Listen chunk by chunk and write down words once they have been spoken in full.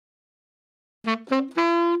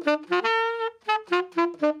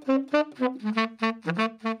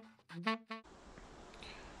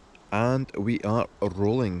And we are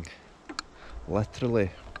rolling,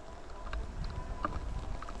 literally.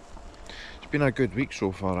 It's been a good week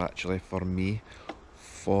so far, actually, for me,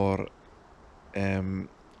 for a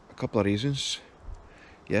couple of reasons.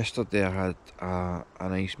 Yesterday I had a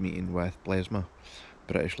nice meeting with Blesma,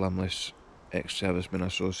 British Limbless Ex-Servicemen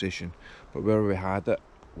Association, but where we had it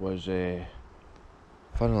was,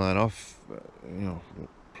 funnily enough,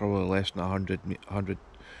 probably less than 100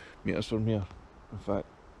 metres from here. In fact,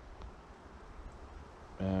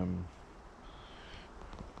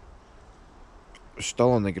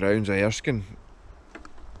 still on the grounds of Erskine,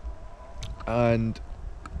 and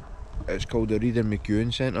it's called the Reed and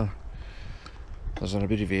McEwen Centre. There's an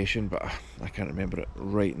abbreviation, but I can't remember it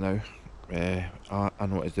right now. I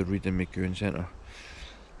know it's the Reed and McEwen Centre,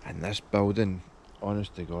 and this building,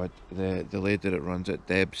 honest to God, the lady that runs it,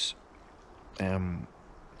 Debs,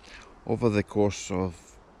 over the course of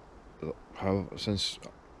since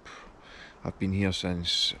I've been here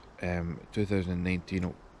since 2019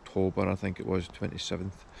 October, I think it was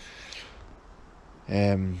 27th,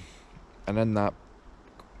 and in that,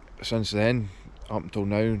 since then up until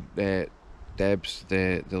now, Debs,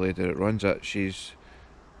 the lady that runs it, she's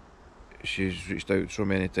reached out so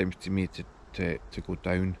many times to me to go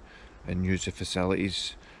down and use the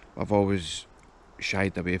facilities. I've always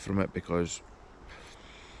shied away from it because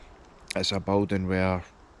it's a building where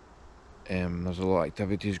there's a lot of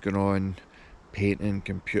activities going on, painting,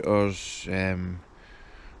 computers,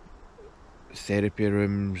 therapy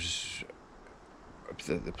rooms.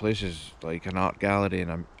 The place is like an art gallery,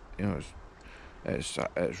 and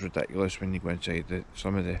it's ridiculous when you go inside.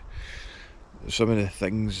 Some of the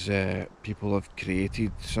things people have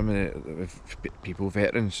created, some of the people,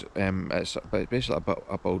 veterans. It's basically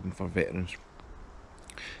a building for veterans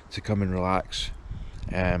to come and relax,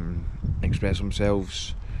 express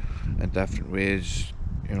themselves in different ways.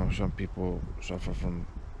 Some people suffer from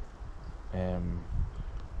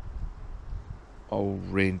all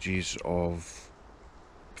ranges of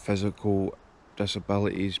physical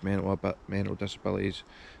disabilities, mental disabilities,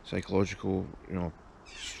 psychological,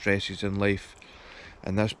 stresses in life,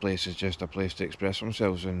 and this place is just a place to express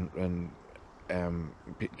themselves. And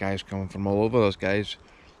guys coming from all over. There's guys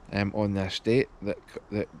on the estate that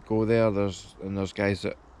go there. There's guys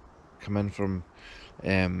that come in from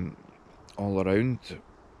all around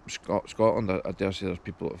Scotland. I dare say there's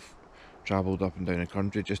people that have travelled up and down the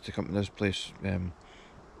country just to come to this place. And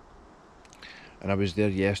I was there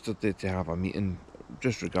yesterday to have a meeting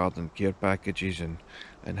just regarding care packages and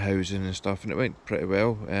housing and stuff, and it went pretty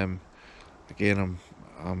well. Again,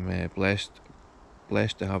 I'm blessed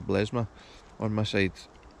to have Blesma on my side,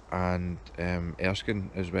 and Erskine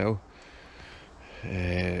as well.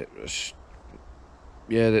 The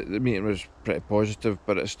meeting was pretty positive,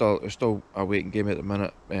 but it's still a waiting game at the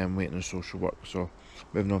minute. Waiting on social work, so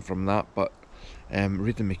moving on from that. But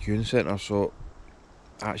Reed and McEwen Centre, so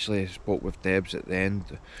actually spoke with Debs at the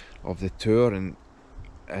end of the tour, and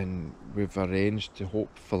we've arranged to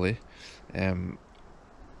hopefully, I'm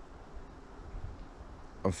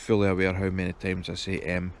fully aware how many times I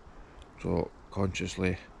say so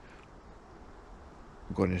consciously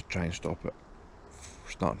I'm going to try and stop it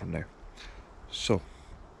starting from now. So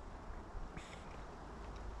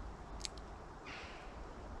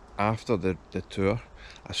after the tour,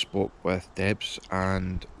 I spoke with Debs,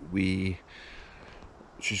 and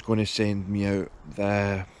she's going to send me out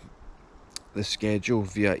the schedule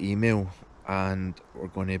via email, and we're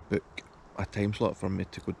going to book a time slot for me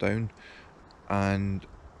to go down and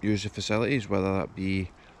use the facilities, whether that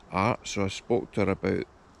be art. So I spoke to her about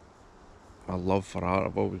my love for art.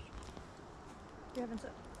 I've always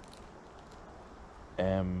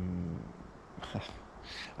I'm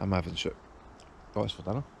having soup. What's for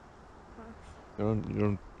dinner? You're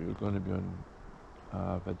going to be on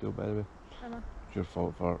video, by the way. I know. It's your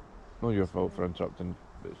fault for, not your fault for interrupting,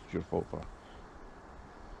 but it's your fault for,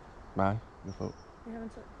 your fault. You're going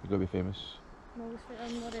to be famous. No,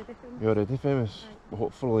 I'm already famous. You're already famous? Right.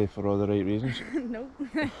 Hopefully for all the right reasons. No.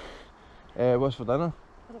 What's for dinner?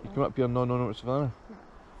 I don't know. You come up here no what's for dinner? No.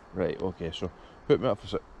 Right, okay, so put me up for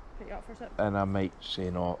soup. Put you up for soup? And I might say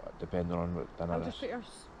no, depending on what dinner I'll is. just put your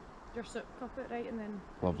soup cup out, right, and then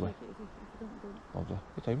Lovely. Like it if you don't. Lovely.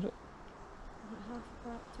 What time's it? 20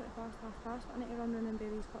 past. I need to run round and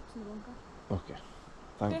bury these cups in the bunker. Okay.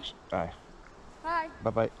 Thanks. Okay. Aye. Bye.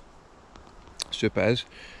 Bye-bye. Soup it is.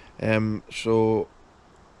 So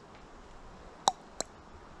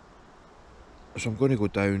I'm going to go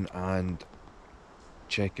down and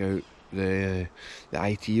check out the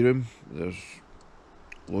IT room. There's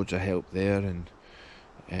loads of help there, and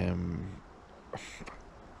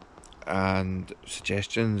and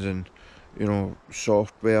suggestions, and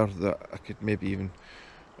software that I could maybe even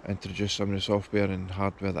introduce some of the software and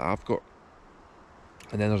hardware that I've got.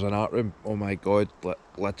 And then there's an art room. Oh my god,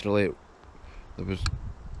 literally there was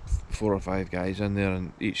 4 or 5 guys in there,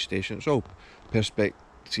 and each station, it's all perspex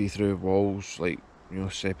see-through walls, like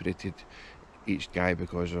separated each guy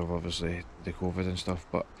because of obviously the COVID and stuff.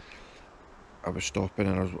 But I was stopping,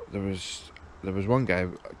 and there was one guy,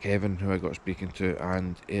 Kevin, who I got speaking to,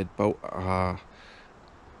 and he had built a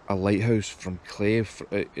lighthouse from clay.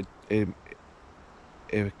 He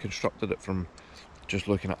constructed it from just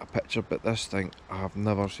looking at a picture, but this thing, I have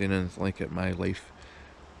never seen anything like it in my life.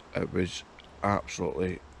 It was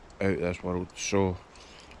absolutely out of this world. So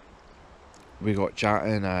we got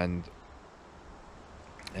chatting, and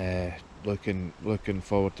looking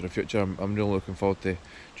forward to the future. I'm really looking forward to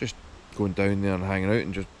just going down there and hanging out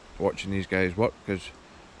and just watching these guys work, because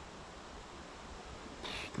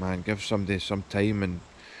man, give somebody some time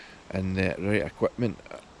and the right equipment,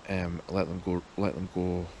 let them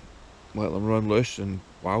run loose, and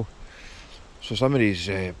wow. So some of these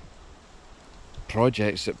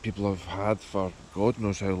projects that people have had for God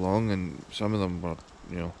knows how long, and some of them were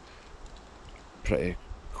pretty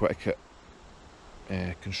quick at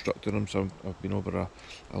constructing them. Some have been over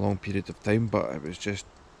a long period of time, but it was just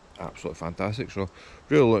absolutely fantastic. So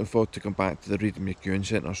really looking forward to come back to the Reed and McEwen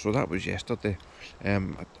Centre. So that was yesterday.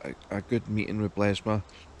 A good meeting with Blesma,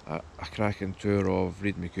 a cracking tour of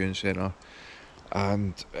Reed and McEwen Centre,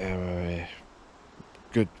 and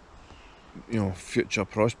good future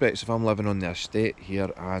prospects. If I'm living on the estate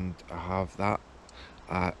here and I have that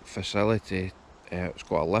facility, it's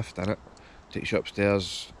got a lift in it, takes you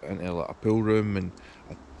upstairs into like a pool room, and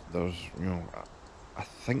there's I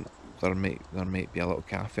think there might be a little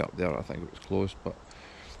cafe up there. I think it was closed, but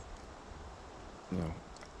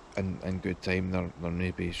in good time there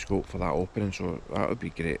may be scope for that opening, so that would be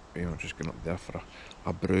great. Just going up there for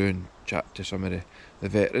a brew and chat to some of the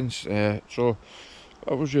veterans. So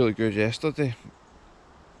that was really good yesterday.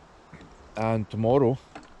 And tomorrow,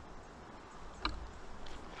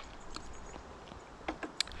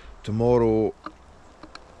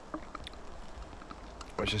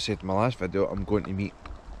 which I said in my last video, I'm going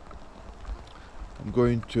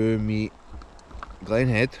to meet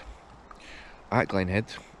Glenhead, at Glenhead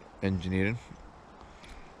Engineering.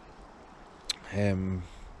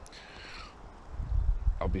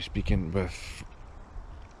 I'll be speaking with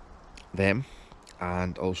them,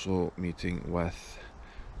 and also meeting with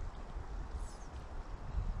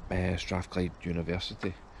Strathclyde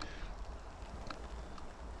University.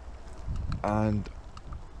 And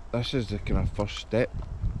this is the kind of first step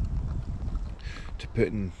to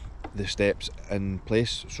putting the steps in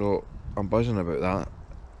place, so I'm buzzing about that.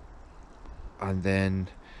 And then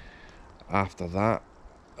after that,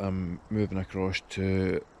 I'm moving across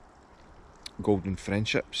to Golden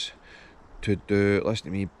Friendships to do, listen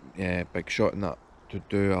to me, big shot in that, to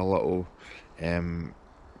do a little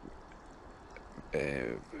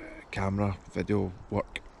camera video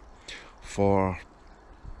work for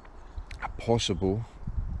a possible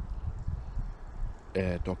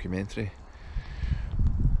documentary.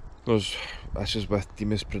 This is with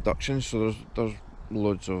Demas Productions, so there's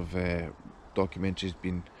loads of documentaries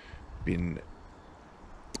been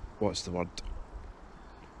what's the word,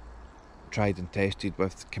 tried and tested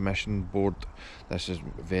with commission board. This is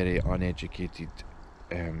very uneducated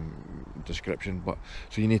description, but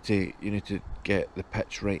so you need to get the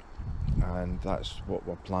pitch right, and that's what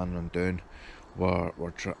we're planning on doing. We're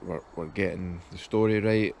getting the story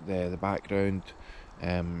right, the background,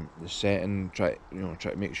 the setting. Try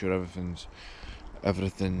to make sure everything's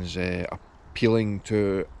appealing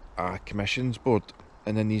to a commissions board,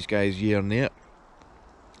 and then these guys year and eight.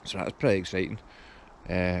 So that's pretty exciting.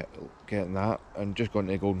 Getting that, and just going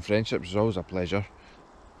to Golden Friendships is always a pleasure.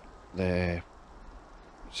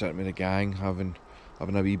 Sitting with the gang, having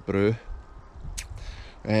a wee brew.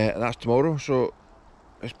 That's tomorrow, so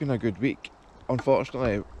it's been a good week.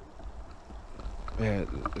 Unfortunately,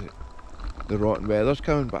 the rotten weather's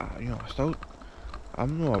coming, but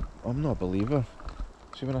I'm not a believer.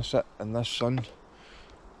 See, when I sit in this sun,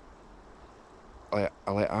 I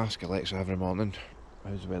ask Alexa every morning,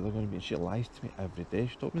 how's the weather going to be? She lies to me every day.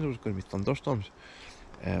 She told me there was going to be thunderstorms,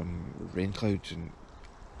 rain clouds, and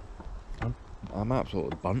I'm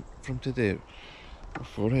absolutely burnt from today. My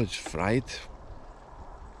forehead's fried.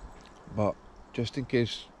 But just in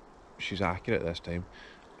case she's accurate this time,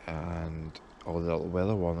 and all the little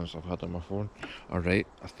weather warnings I've had on my phone are right,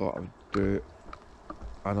 I thought I would do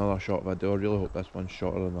another short video. I really hope this one's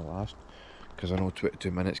shorter than the last, because I know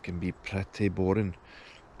 22 minutes can be pretty boring,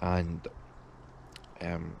 and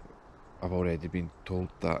I've already been told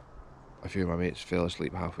that a few of my mates fell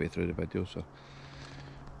asleep halfway through the video, so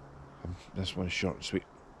this one's short and sweet.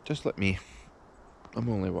 Just like me. I'm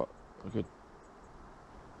only what, a good,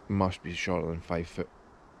 must be shorter than 5 foot,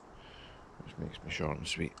 which makes me short and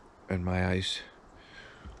sweet in my eyes.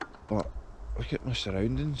 But look at my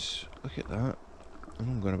surroundings, look at that. I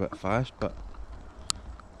know I'm going a bit fast, but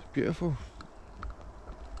it's beautiful.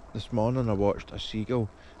 This morning I watched a seagull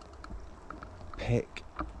peck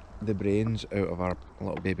the brains out of our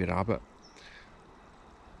little baby rabbit.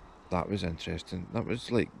 That was interesting. That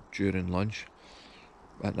was like during lunch.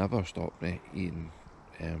 That never stopped me eating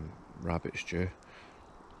rabbit stew.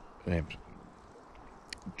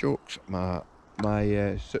 Jokes, my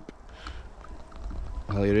soup,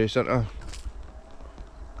 hilarious, isn't it?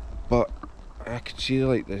 But I could see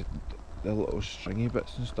like the little stringy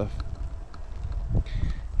bits and stuff.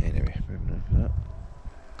 Anyway, moving on from that.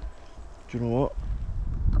 Do you know what?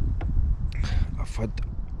 I've had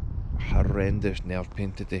horrendous nerve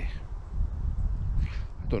pain today.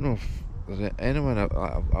 I don't know if there's anyone,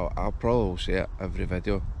 I'll probably say it every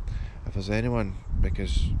video, if there's anyone,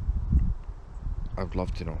 because I'd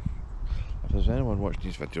love to know, if there's anyone watching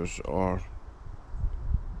these videos or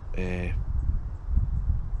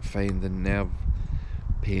find the nerve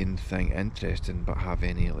pain thing interesting but have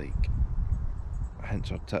any like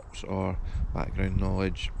hints or tips or background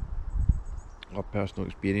knowledge or personal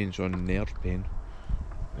experience on nerve pain,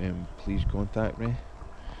 please contact me.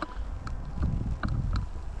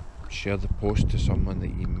 Share the post to someone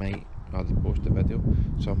that you might, or the post the video,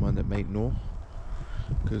 someone that might know,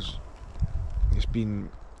 because it's been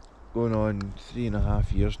going on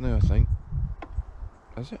 3.5 years now, I think.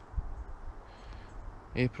 Is it?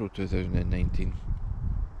 April 2019.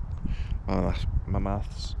 My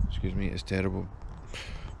maths, excuse me, is terrible,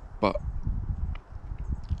 but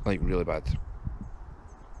like really bad.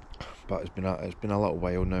 But it's been a little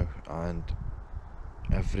while now, and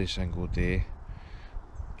every single day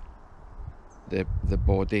the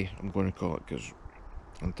body, I'm going to call it, because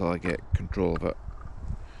until I get control of it,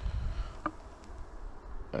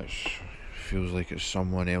 it feels like it's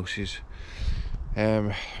someone else's.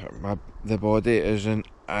 The body is in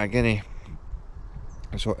agony.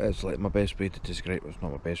 So it's like my best way to describe it. It's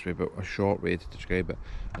not my best way, but a short way to describe it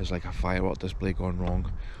is like a firework display gone wrong.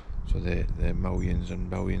 So the millions and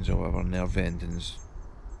billions of whatever nerve endings,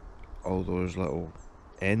 all those little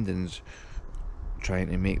endings trying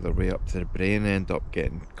to make their way up to the brain, end up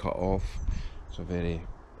getting cut off. It's a very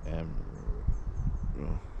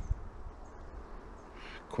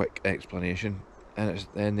quick explanation, and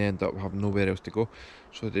then they end up having nowhere else to go,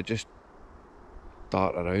 so they just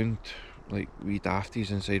dart around like wee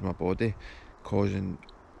dafties inside my body, causing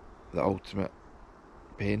the ultimate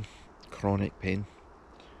pain, chronic pain.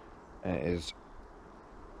 It is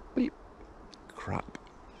bleep crap.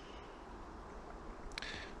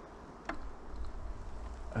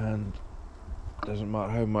 And doesn't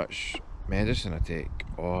matter how much medicine I take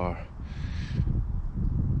or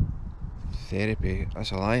therapy,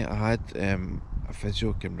 that's a lie. I had a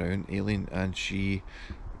physio come round, Aileen, and she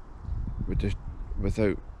would just,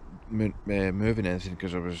 without moving anything,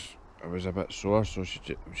 because I was a bit sore, so she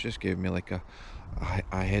just gave me like a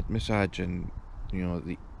head massage, and you know,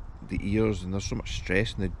 the ears, and there's so much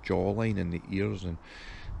stress in the jawline and the ears and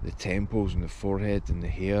the temples and the forehead and the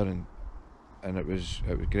hair, and it was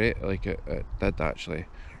great. Like it did actually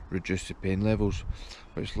reduce the pain levels,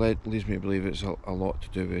 which leads me to believe it's a lot to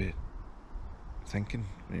do with thinking,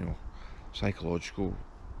 you know, psychological.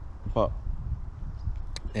 But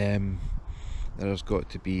there's got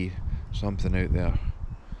to be something out there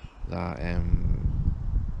that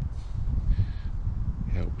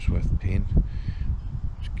helps with pain.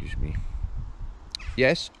 Excuse me.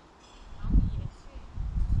 Yes?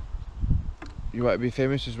 You want to be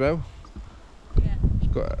famous as well? Yeah. It's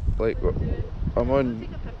got like, I'm on.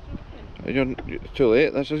 It's too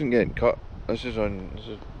late. This isn't getting cut. This is on.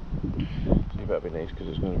 So you better be nice, because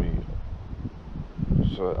it's going to be.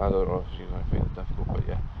 So I don't know if you're going to find it difficult, but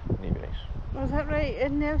yeah, you need to be nice. Oh, is that right?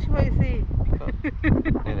 Anything else you want to say?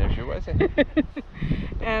 Anything else you want to say?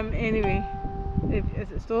 Anyway,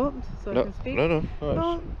 is it stopped so I can speak?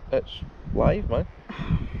 No, it's live, man.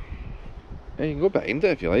 Yeah, you can go behind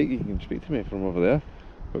it if you like. You can speak to me from over there,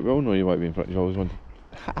 but we all know you might be in front. You always want.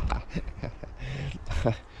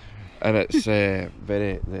 And it's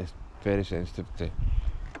very sensitive to.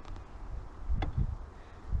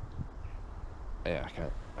 Yeah, I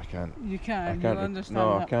can't. You can. I can't. You'll understand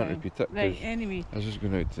No, that I can't fine. repeat it. Right. 'Cause Anyway. I was just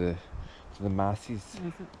going out to the masses. Is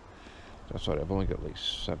it- Oh, sorry, I've only got like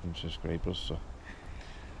 7 subscribers, so.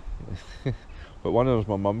 But one of them's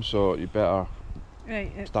my mum, so you better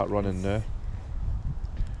Right. Start running now.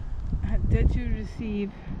 Did you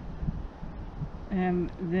receive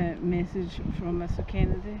the message from Mr.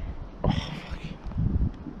 Kennedy? Oh, fuck.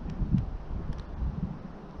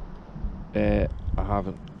 I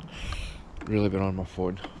haven't really been on my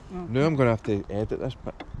phone. Okay. Now I'm going to have to edit this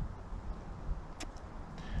bit.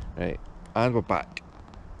 Right, and we're back.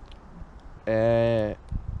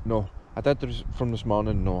 No, I did from this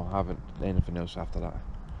morning. No, I haven't. Anything else after that?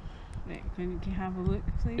 Right, can you have a look,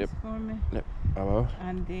 please, Yep. for me? Yep, I will.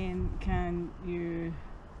 And then can you...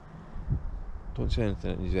 Don't say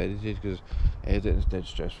anything that needs edited because editing's dead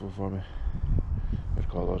stressful for me.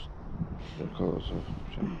 Recorders of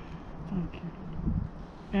shit. Thank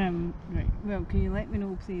you. Right, well, can you let me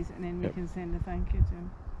know, please, and then we Yep. can send a thank you to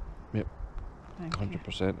him? Yep. Thank you.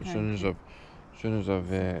 100%. As Thank soon as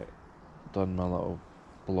I've done my little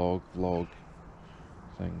vlog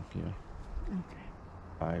thing here, Okay.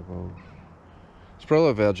 I will. It's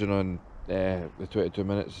probably verging on the 22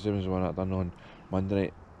 minutes, the same as the one I done on Monday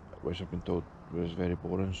night, which I've been told was very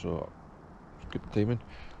boring, so it's good timing.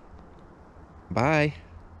 Bye.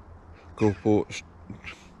 GoPro.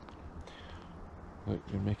 Look,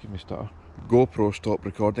 you're making me stutter. GoPro, stop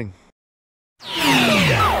recording.